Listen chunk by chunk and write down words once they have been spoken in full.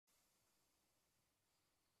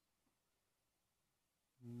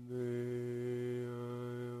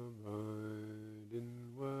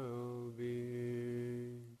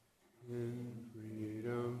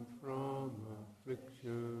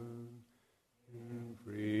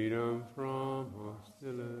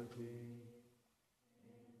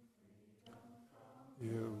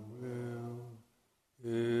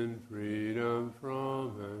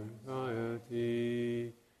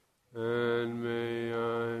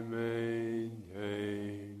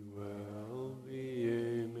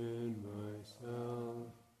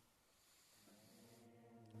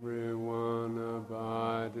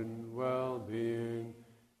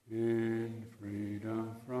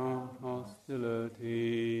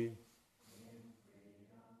anxiety,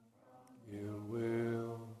 ill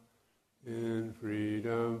will, in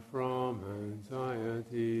freedom from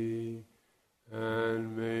anxiety,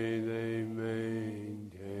 and may they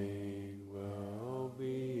maintain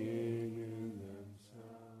well-being in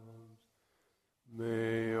themselves.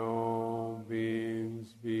 May all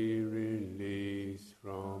beings be released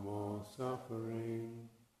from all suffering,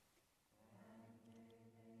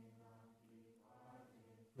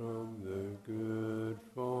 from the good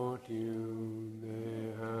fortune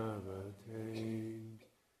they have attained,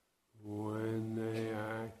 when they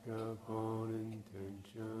act upon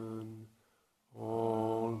intention.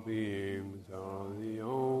 All beings are the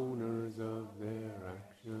owners of their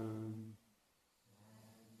action,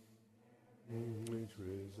 which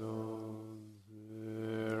results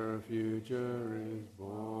their future is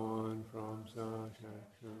born from such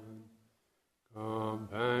action,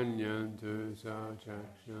 companion to such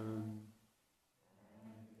action,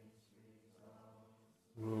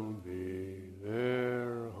 will be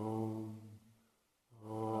their home.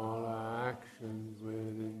 All actions with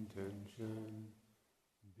intention,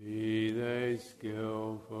 be they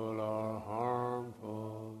skillful or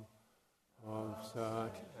harmful, of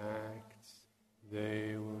such acts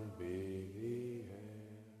they will be the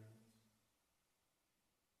heirs.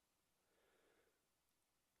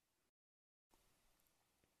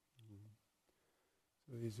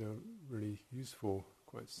 So these are really useful,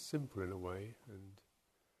 quite simple in a way, and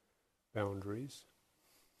boundaries.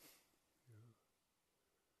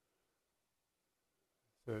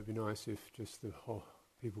 So it'd be nice if just the whole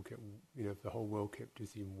people kept, if the whole world kept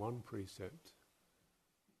just in one precept.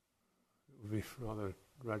 It would be rather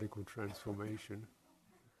radical transformation.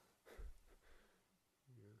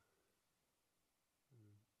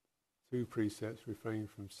 Yeah. 2 precepts: refrain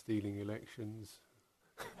from stealing elections.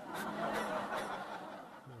 That'd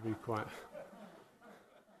be quite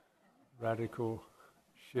radical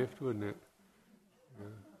shift, wouldn't it?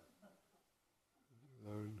 Yeah.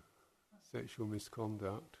 Alone. Sexual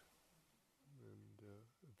misconduct and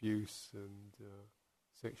abuse and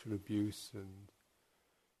sexual abuse and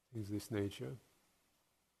things of this nature,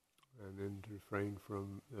 and then to refrain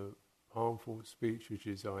from the harmful speech, which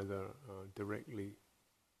is either directly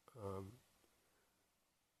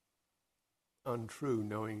untrue,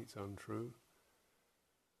 knowing it's untrue,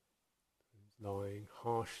 lying,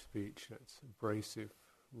 harsh speech, that's abrasive,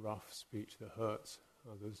 rough speech that hurts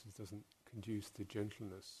others, it doesn't conduce to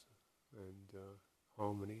gentleness and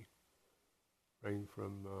harmony. Refrain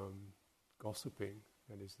from gossiping,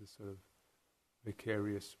 that is the sort of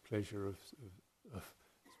vicarious pleasure of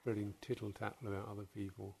spreading tittle-tattle about other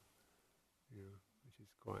people, which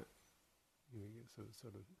is quite, you get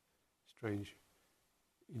sort of strange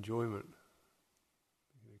enjoyment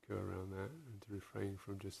that can occur around that, and to refrain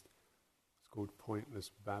from just, it's called pointless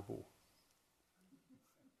babble.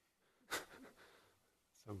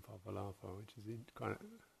 Sampapalapa, which is kind of,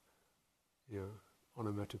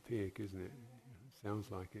 onomatopoeic, isn't it? It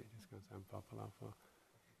sounds like it, just goes sampapalapa.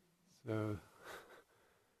 So,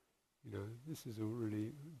 this is a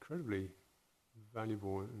really incredibly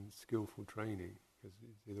valuable and skillful training, because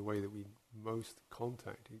the way that we most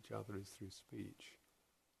contact each other is through speech,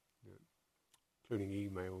 including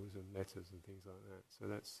emails and letters and things like that. So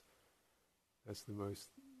that's the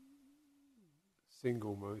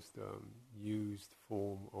single most used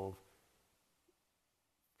form of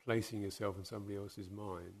placing yourself in somebody else's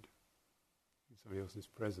mind, in somebody else's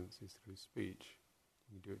presence, is through speech.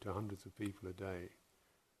 You can do it to hundreds of people a day,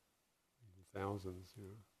 thousands,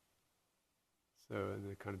 So, and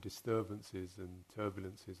the kind of disturbances and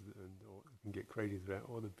turbulences or can get crazy throughout,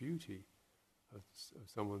 or the beauty of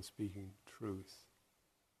someone speaking truth,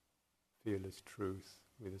 fearless truth,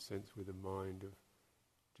 with a mind of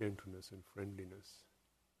gentleness and friendliness,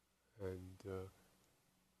 and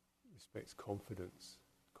respects confidence,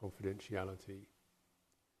 confidentiality.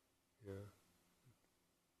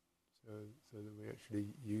 So that we're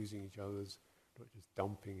actually using each other's, not just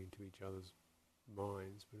dumping into each other's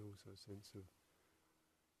minds, but also a sense of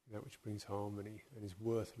that which brings harmony and is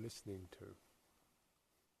worth listening to.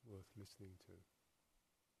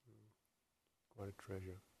 Quite a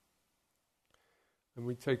treasure. And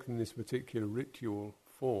we take in this particular ritual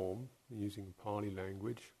form, using Pali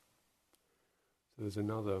language. So there's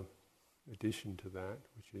another addition to that,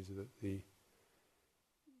 which is that the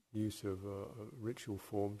use of a ritual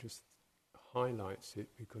form just highlights it,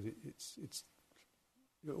 because it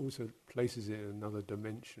also places it in another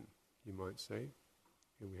dimension, you might say.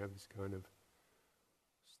 And we have this kind of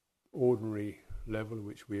ordinary level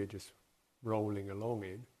which we are just rolling along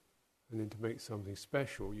in, And then to make something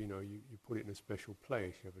special, you put it in a special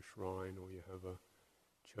place. You have a shrine, or you have a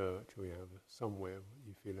church, or you have somewhere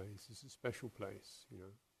you feel like this is a special place.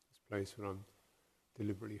 This place where I'm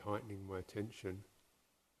deliberately heightening my attention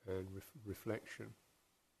and reflection.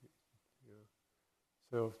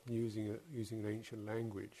 So using an ancient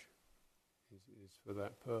language is for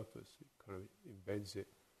that purpose. It kind of embeds it.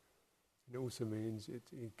 It also means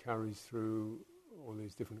it carries through all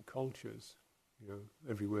these different cultures.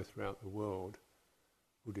 Everywhere throughout the world,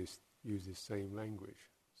 Buddhists use this same language.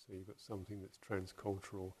 So you've got something that's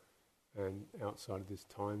transcultural and outside of this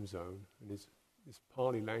time zone. And this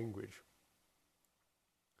Pali language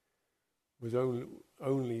is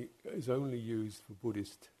only used for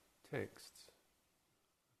Buddhist texts.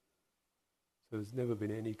 So there's never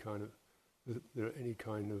been any kind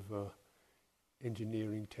of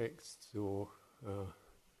engineering texts or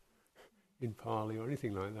in Pali or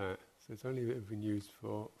anything like that. So it's only ever been used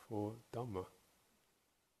for Dhamma,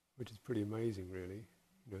 which is pretty amazing, really.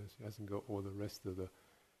 It hasn't got all the rest of the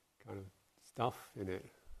kind of stuff in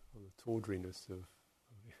it, all the tawdriness of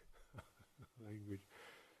the language.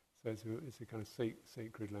 So it's a kind of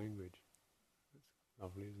sacred language. It's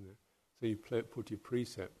lovely, isn't it? So you put your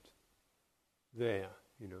precept there,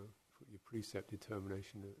 put your precept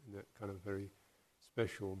determination in that kind of very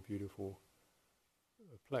special and beautiful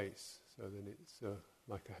place. So then it's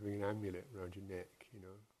like having an amulet around your neck, something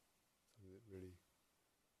that really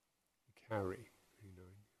you carry,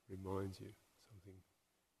 reminds you something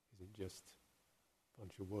isn't just a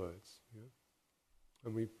bunch of words.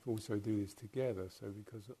 And we also do this together. So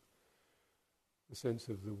because the sense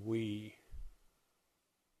of the we,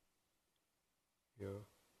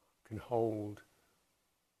 can hold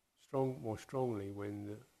more strongly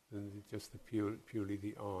than just purely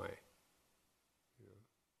the I.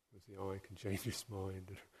 Because the I can change its mind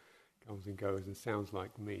and comes and goes and sounds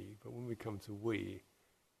like me. But when we come to we,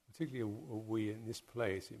 particularly a we in this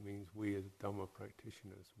place, it means we as Dhamma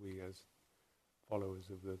practitioners, we as followers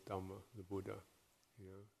of the Dhamma, the Buddha.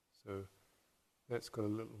 So that's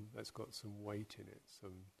got some weight in it,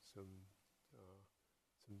 some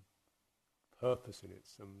purpose in it,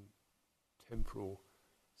 some temporal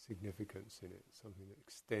significance in it, something that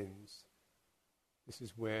extends. This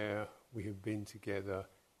is where we have been together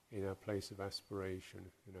in our place of aspiration,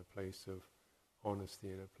 in a place of honesty,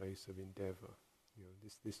 in a place of endeavour.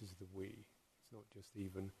 This is the we. It's not just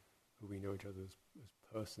even who we know each other as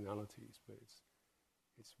personalities, but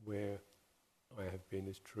it's where I have been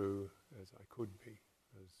as true as I could be,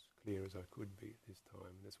 as clear as I could be at this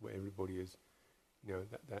time. And that's where everybody is.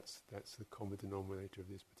 That's the common denominator of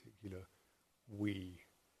this particular we.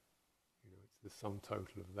 It's the sum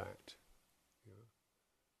total of that. So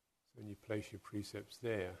when you place your precepts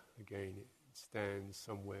there, again, it stands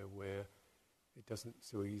somewhere where it doesn't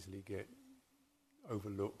so easily get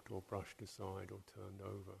overlooked or brushed aside or turned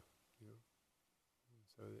over.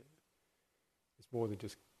 So it's more than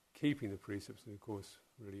just keeping the precepts, and of course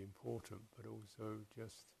really important, but also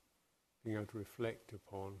just being able to reflect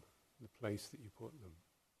upon the place that you put them,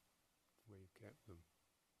 where you kept them.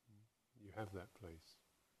 You have that place.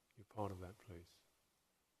 You're part of that place.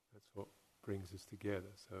 That's what brings us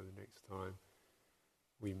together. So the next time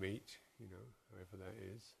we meet, however that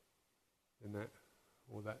is, then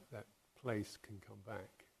that place can come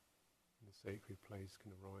back, and the sacred place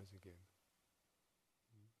can arise again.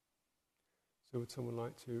 So would someone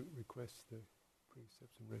like to request the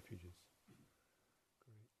precepts and refuges?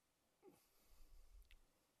 Great.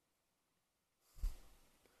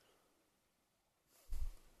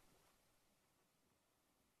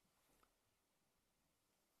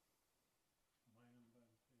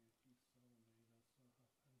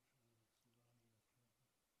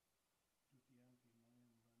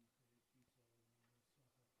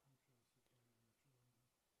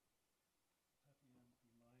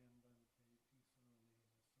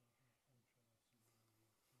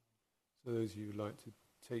 So those of you who would like to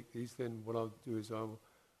take these, then what I'll do is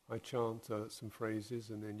I chant some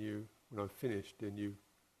phrases, and then when I've finished, then you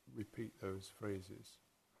repeat those phrases.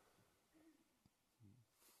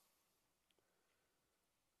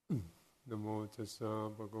 Namo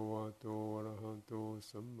tassa bhagavato arahato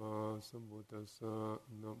samma sambuddhassa.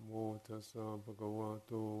 Namo tassa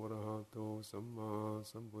bhagavato arahato samma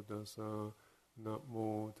sambuddhassa.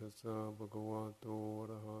 Namo tassa bhagavato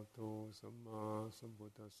arahato samma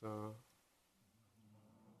sambuddhassa.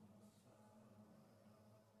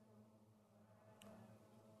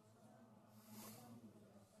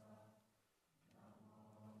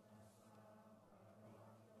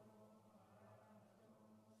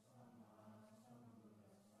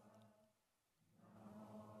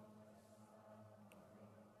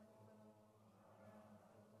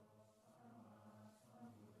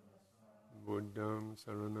 Buddhang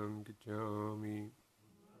saranang gacchami.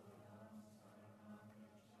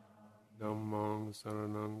 Dhammang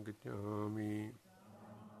saranang gacchami.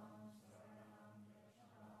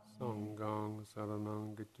 Sanghang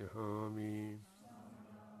saranang gacchami.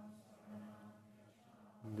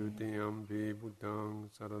 Dutiyampi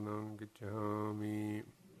Buddhang saranang gacchami.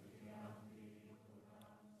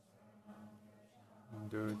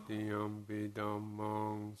 Dutiyampi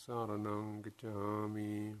Dhammang saranang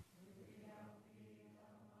gacchami.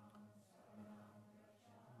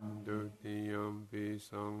 Dutiyampi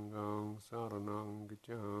Sanghang saranang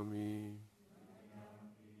gacchami.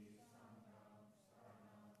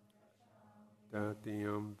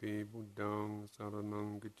 Tatiyampi Buddhang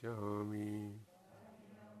saranang gacchami.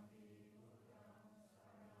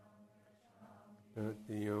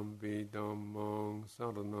 Tatiyampi Dhammang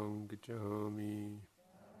saranang gacchami.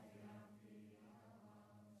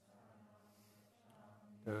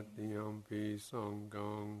 Tatiyampi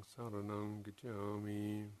Sanghang saranang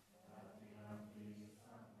gacchami.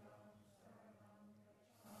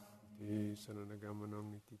 Ti saranagamanang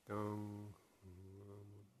nititang.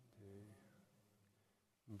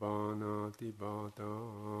 Bhanati bhata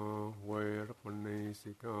vairapane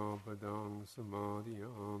sikabadang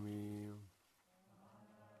samadhiyami.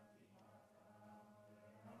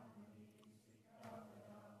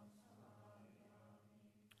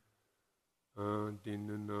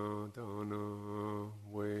 Adinana dana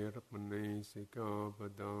vairapane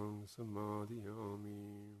sikabadang samadhiyami.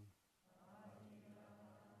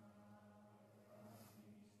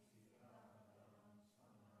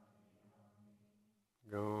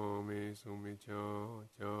 Game sumicha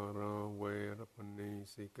chara vairapane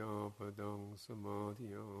sikabadang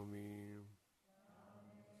samadhiyami.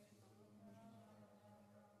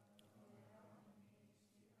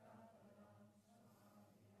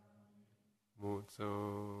 Mutsa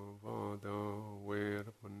vada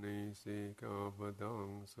vairapane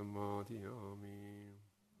sikabadang samadhiyami.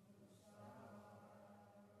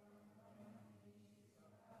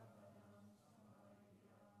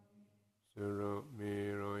 Sura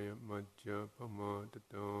meraya majja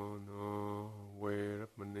pamadadana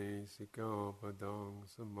vairapane sikabadang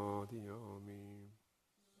samadhiyami.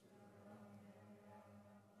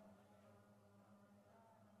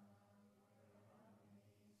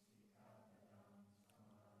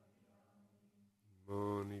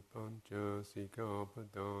 Mani pancha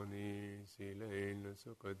sikapadani silena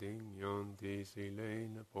sukading yanti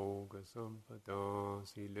silena bhoga sampada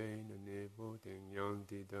silena nibbuding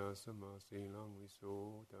yanti dasama silang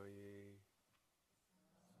visodaye.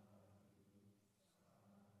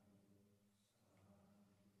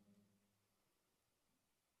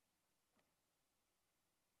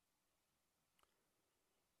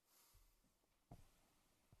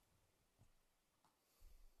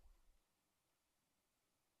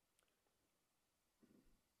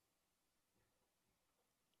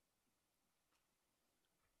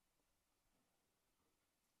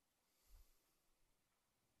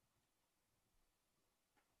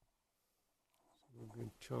 We're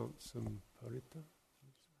going to chant some parita.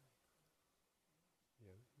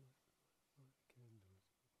 Yeah, candles.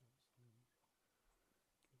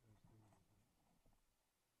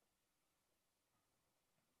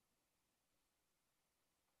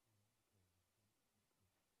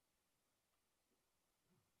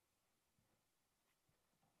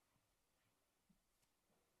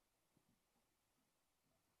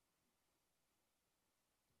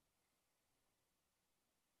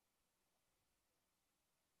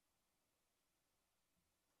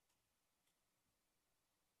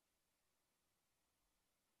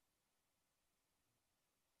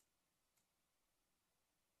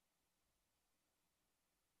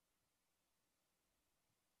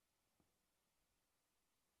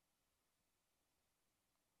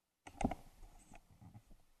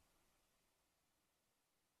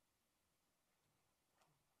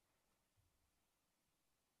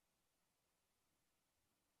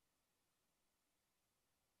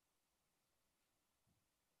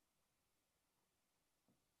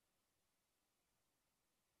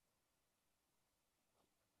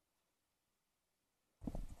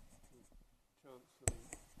 Chant some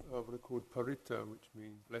what are called parita, which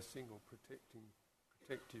mean blessing or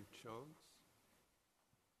protective chants.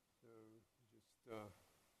 So just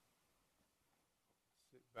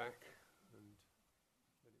sit back and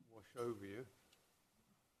let it wash over you.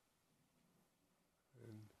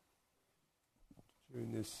 And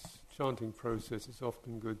during this chanting process, it's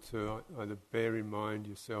often good to either bear in mind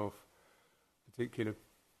yourself particular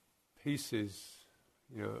pieces,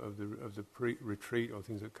 of the retreat or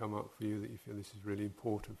things that come up for you that you feel this is really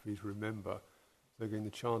important for you to remember. So again,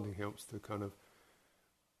 the chanting helps to kind of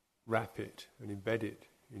wrap it and embed it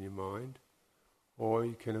in your mind. Or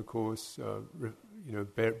you can, of course,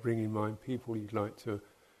 bring in mind people you'd like to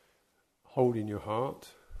hold in your heart.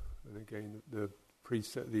 And again, the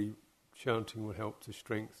chanting will help to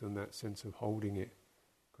strengthen that sense of holding it,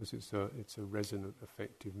 because it's a resonant,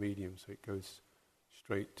 effective medium, so it goes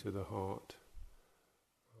straight to the heart.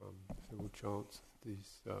 So we'll chant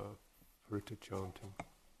these Purita chanting.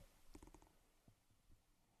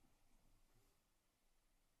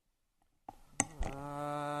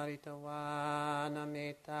 Aritavana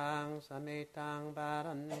metang sametang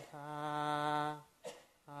baranta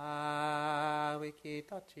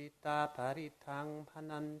Awikita citta paritang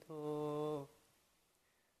panantu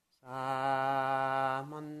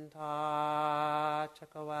Samanta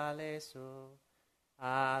chakavalesu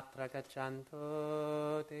atra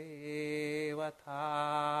gaccantu devata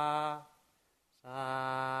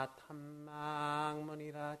Satamang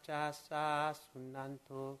munirajasa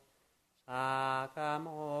sunantu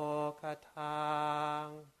Sakamo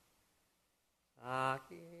katang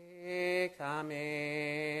Saki kame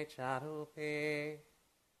charupe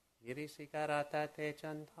Irisikaratate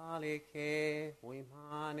chantalike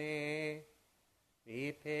Vimane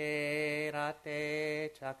Viperate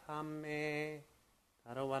chakame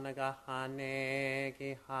Taruvanagahane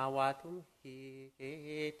Gihawatum hi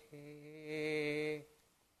gete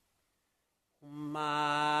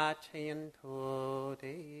Umma chayantu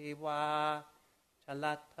deva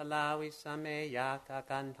Chalatala visame yaka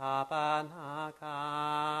kantapanaka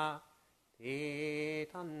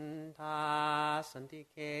Titanta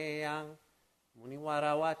santikeyang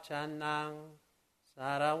Muniwara wachanang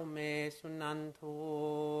Saraume sunantu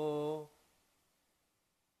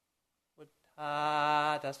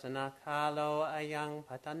Buddha dasanakalo ayang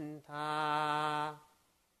patanta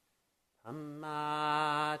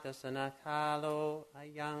Dhamma dasanakalo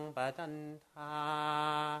ayang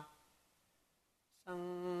patanta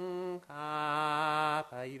Sangha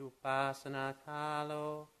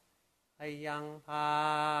pairupasanakalo ayang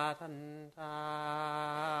patanta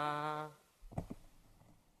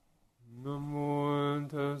Namo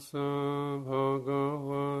tassa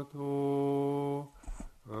bhagavato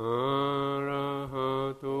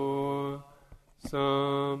arahato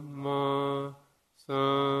samma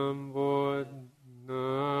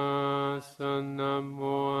sambuddhassa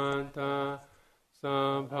namo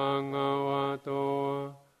tassa bhagavato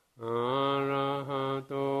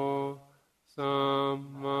arahato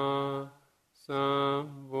samma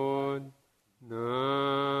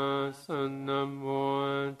sambuddhassa namo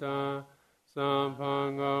tassa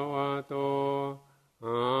bhagavato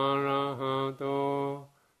arahato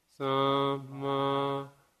samma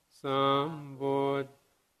sambuddhassa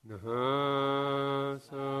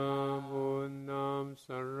buddham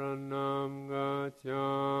saranam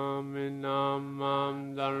gacchami namam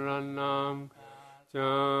dharanam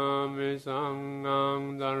gacchami sangham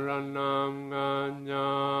dharanam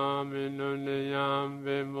gacchami nuniyam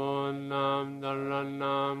vimunam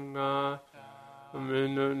dharanam gacchami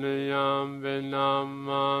nuniyam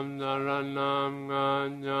vinamam dharanam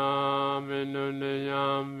gacchami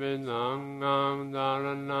nuniyam vinangham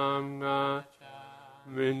dharanam gacchami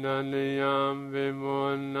Minaniyam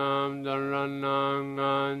vimunam dharanam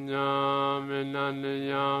gacchami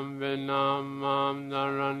minaniyam vinamam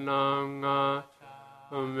dharanam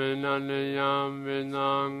gacchami minaniyam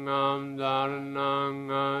vinangham dharanam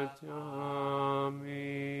gacchami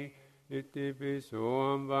Iti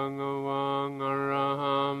piso bhagavang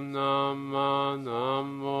araham nama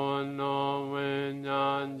namo no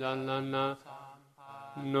vinyan jalana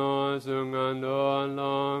No sungado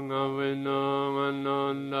lo ngavino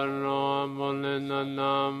anondaro bolina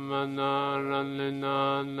namana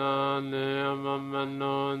ranina nane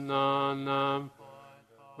amamano nanam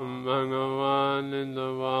Bhagavan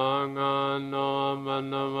indavanga no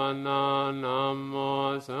manavana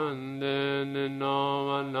namo sande nino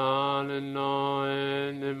vana nino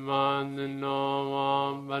eniman nino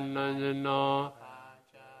vambanajino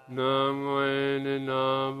Namo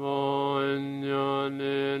namo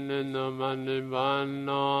inyoni nino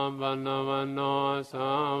manivano vanavano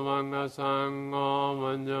savanga sango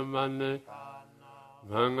manjamani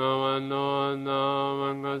Bhagavano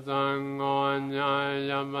namanga sango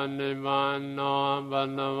nyaya manivano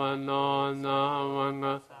vanavano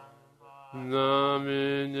namanga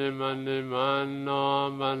Nami manivano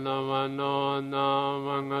vanavano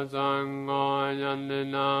namanga sango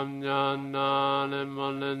yaninam yanane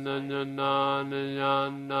molinanyana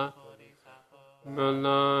yana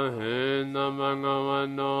Gala he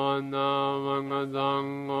namangavano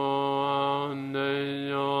namagadhango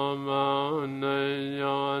neyo ma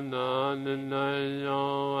neyo nanineyo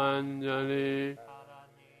anjali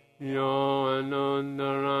yo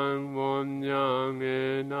anundarang bunyang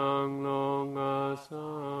enang longasadi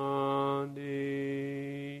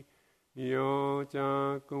yo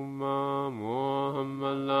cakuma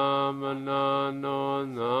muhammala manano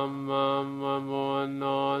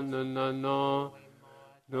namamamono nanano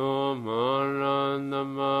no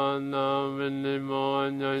maranamana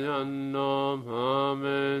vinimonya yanno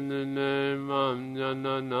mamenine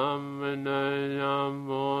mamyananam vinayam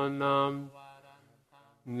monam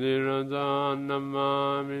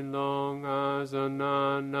Niradhanamami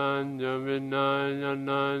longasanananya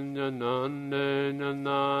vinayananya nande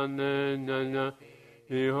nyanane nyanya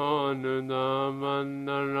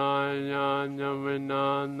ihonudamannarayanya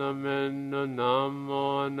vinanamena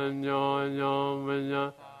namo nanyoyo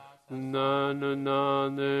vinya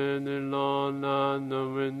nanunane nilonana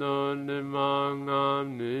vinunimangam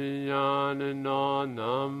niyani no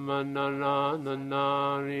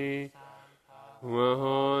namanaradanari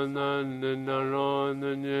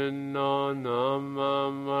Wahonaninarona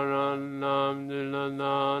namamaranam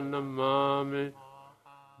nilananamami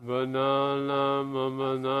Vanalam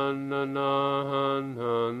amananahan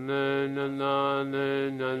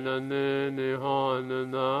hanenanane nanane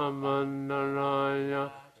honanamanaraya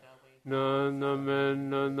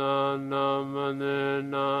Nanamenananamane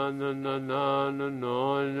nananana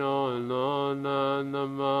noyo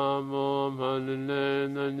nananamamo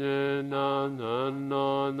haninenanye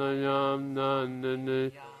nananonayam nanane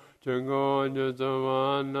Chagoja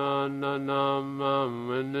savananamam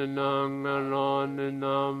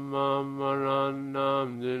vinangaroninamamaranam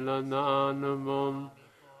dilananamam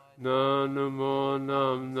Namo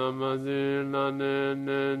nam namadilane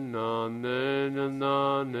nane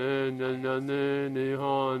nane nane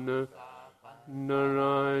nihana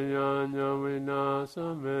narayana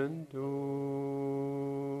vinasamentu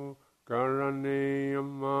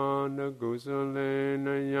karaniyamana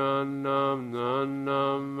kusalena yanam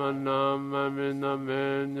nanam manam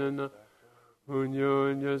aminamenyana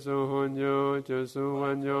hunyo jasu hunyo jasu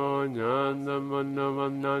vanyo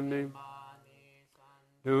nyanamanavanani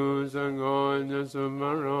Nusangonya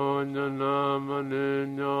sumaronya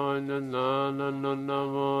namanenyonya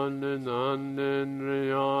nananonavonya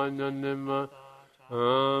nanenriyonya nima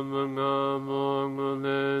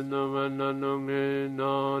amangamongulena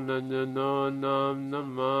vananungino nanyano nam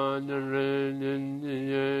namanya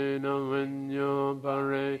renyanyena vinyo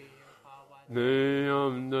pare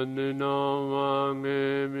Niyam danino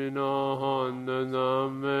vangemino honda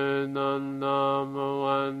name nanama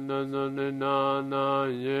vanda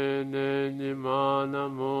naninana yene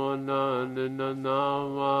nimana mona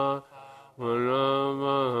ninanava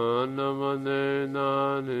varava hanamane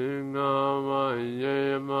naningava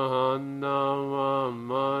ye mahanava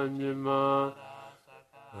manjima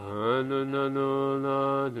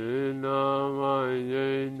Anananula dinava ye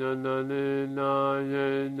nananina ye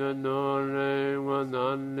nanore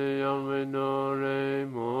vanani avinore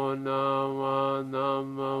monava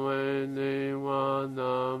namave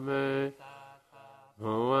nivaname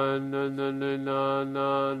Vanananina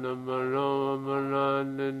namaro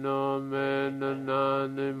maranino me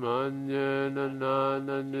nanani manye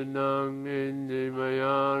nanananinang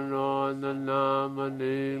indimayaro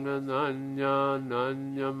nanamani nananya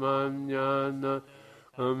nanya manyana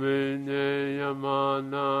aminye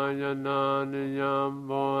yamana yanani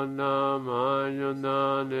yambona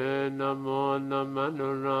mayunane namo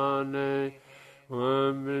namanurane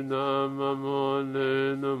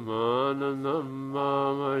Vaminamamone namana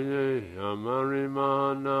namamaye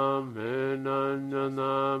amarimana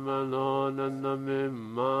menananamalona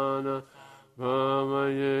namimana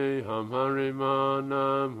Vavaye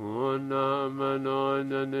amarimana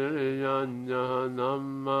munamanonya niriyanya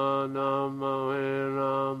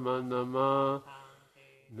namanamavera manama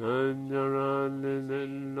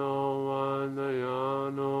Nanyaranino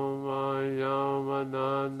vanayano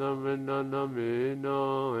vayavanana vinanamino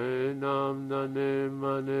enam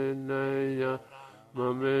nanimanineya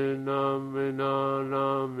maminam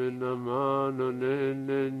vinaram vinamano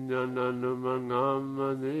nininyananumangama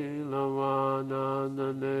nilavana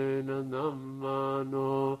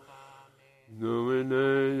namano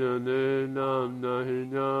Nuvineya nenam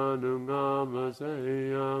nahinyanungama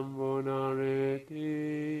sayam bonareti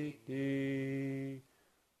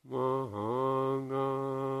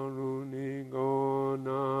Mahangarunigo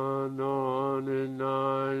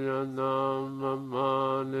nanoninayanam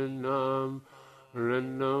amaninam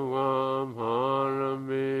Rinavam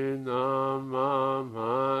haraminam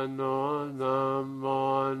amhanonam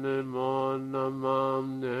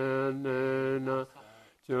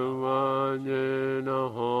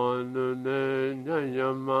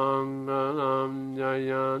mangalam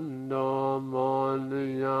jayando mole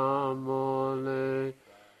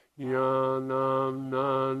yanam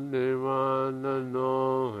nandivanano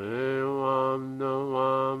evam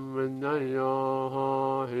navam vindayo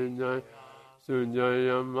hinay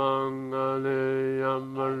Sujaya mangale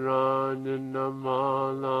yamarajana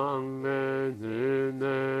malange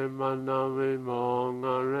zine manavi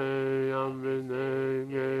mongare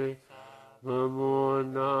yaminenge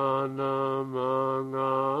Mamonana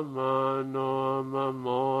mangamano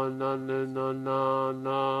mamonana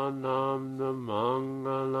nanam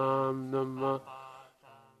namangalam nama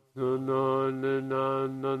no no no no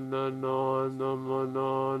no no no no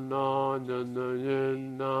no no no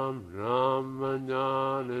nam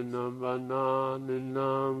ramanya nam banana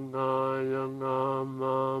nam gaya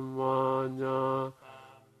namanya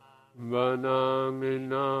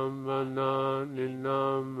Bananginam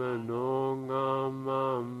bananinam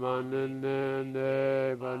manongamam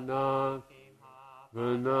bananene banan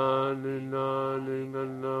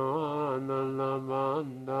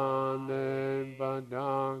bananinaningananamandane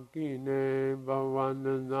badakine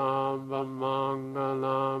bavananam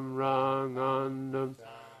bamangalam rangandam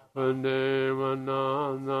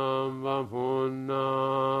Vandevananam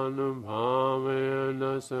vahunanam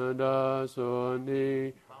bhavena sadasoni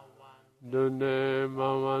Dune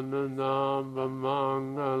Mavananam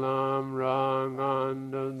Vamangalam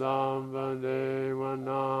Rangandam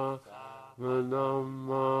Vadevana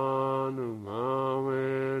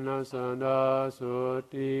Manammanumavena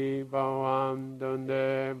Sadasoti Bhavam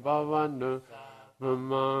Dune Bhavana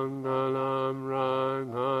Vamangalam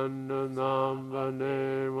Rangandam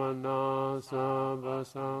Vadevana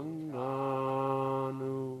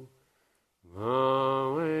Sabasanganu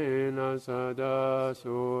Bhavena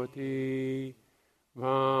sadasoti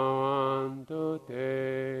bhavantu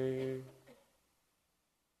te.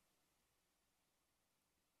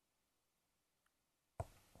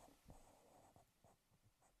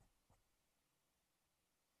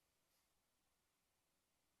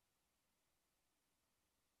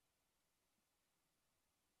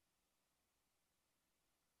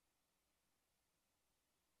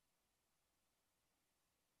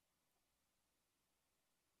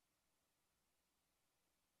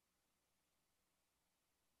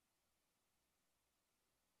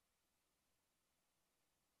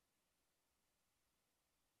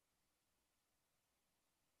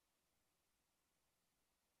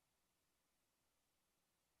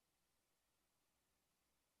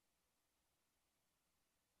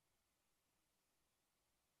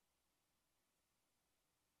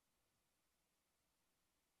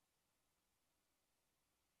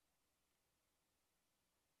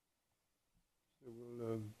 So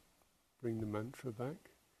we'll bring the mantra back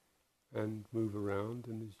and move around,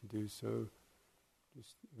 and as you do so,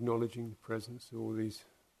 just acknowledging the presence of all these,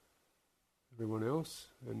 everyone else,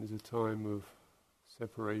 and there's a time of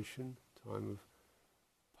separation, time of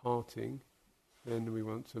parting, then we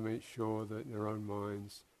want to make sure that in our own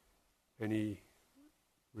minds any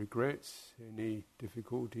regrets, any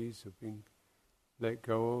difficulties have been let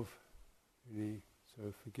go of, any sort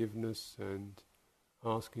of forgiveness and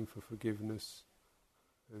asking for forgiveness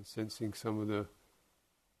and sensing some of the,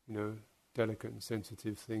 delicate and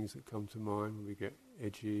sensitive things that come to mind when we get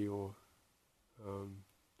edgy or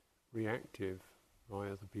reactive by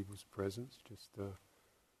other people's presence, just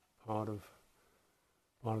part of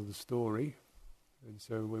the story. And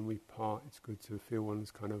so when we part, it's good to feel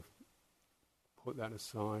one's kind of put that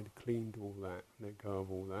aside, cleaned all that, let go of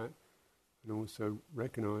all that, and also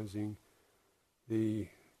recognizing the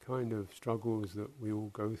kind of struggles that we all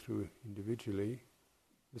go through individually.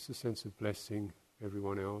 There's a sense of blessing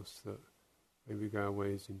everyone else, that may we go our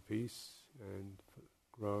ways in peace and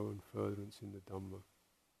grow and furtherance in the Dhamma.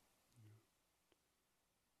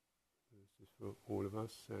 It's just for all of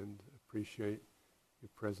us, and appreciate your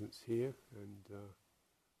presence here, and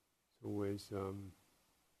it's always it's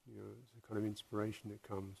a kind of inspiration that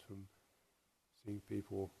comes from seeing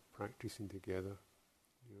people practicing together,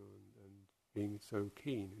 and being so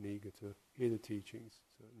keen and eager to hear the teachings.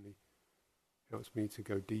 Certainly helps me to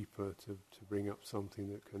go deeper, to bring up something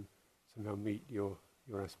that can somehow meet your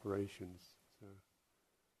aspirations. So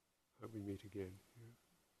hope we meet again. Yeah.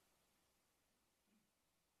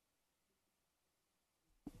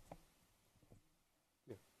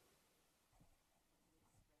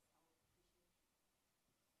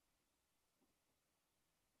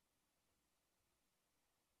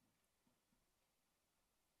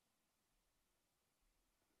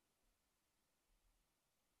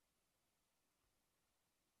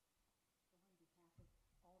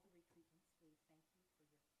 All the retreatants, we thank you for your generosity in the teaching,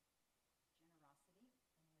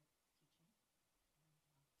 and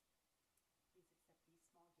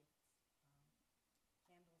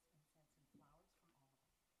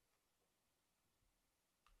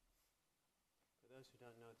those who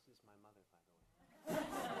don't know, this is my mother, by the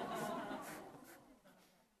way.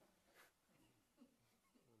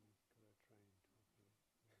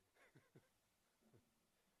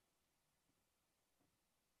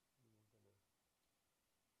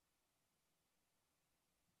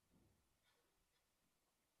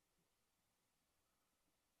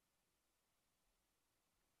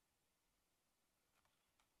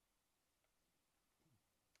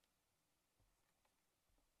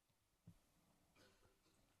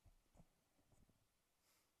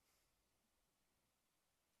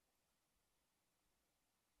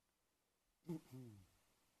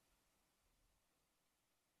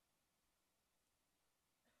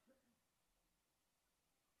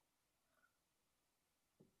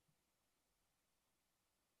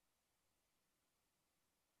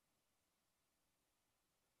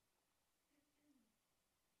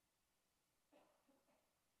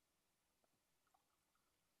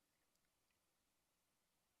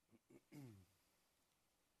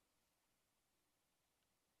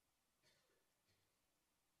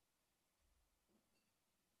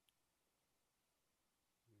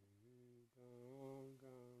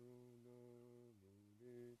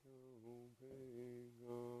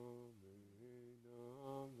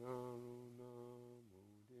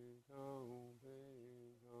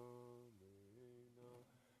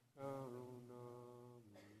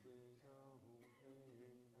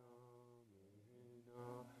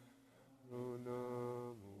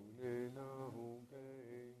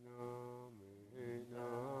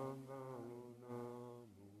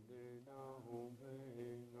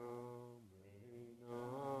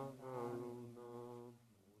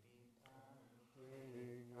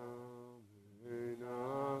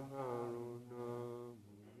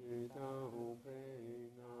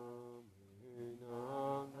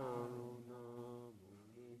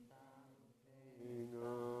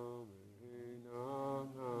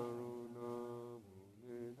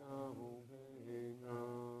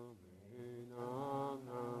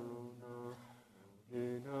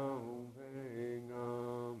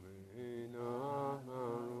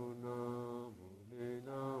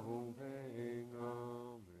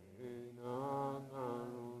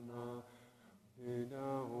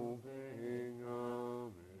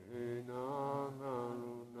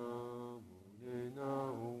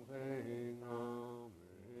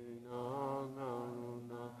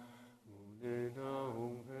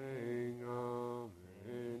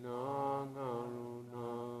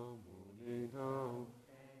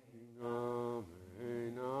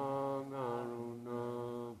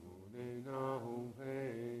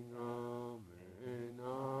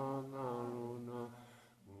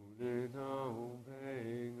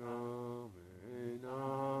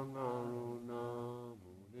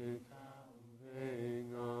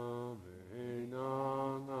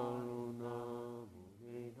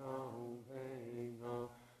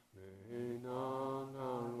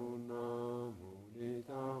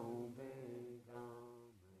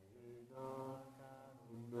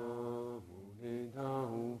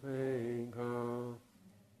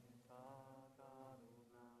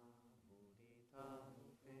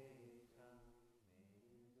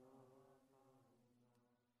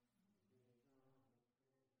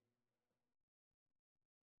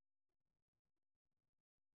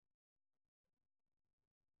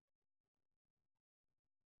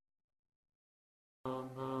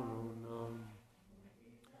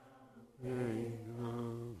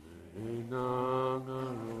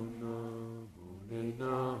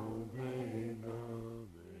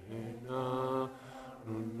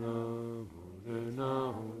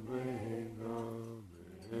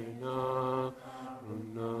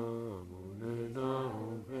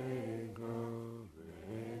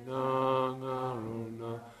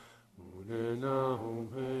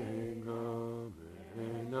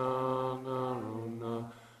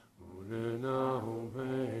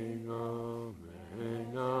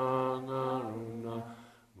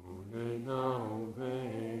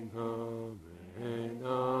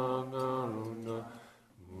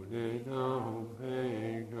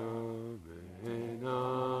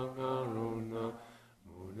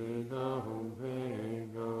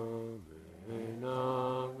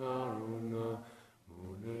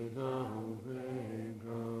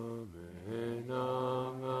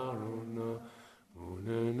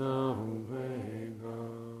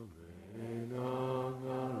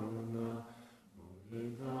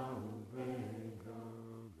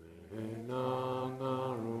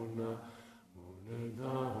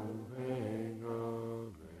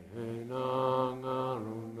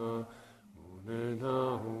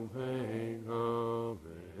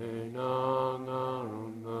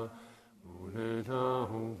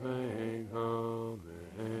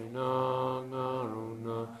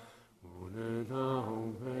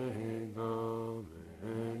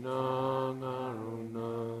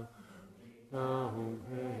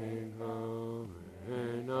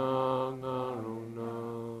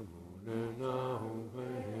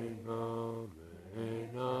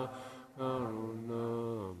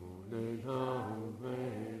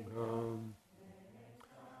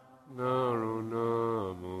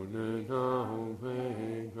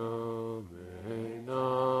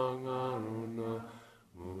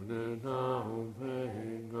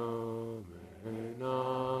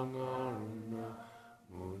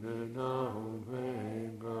 Mune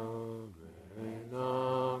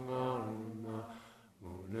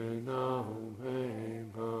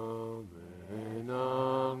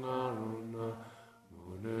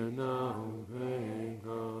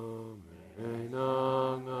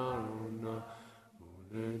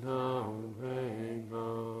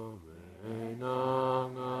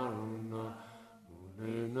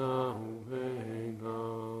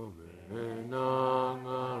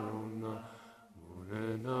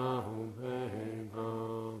na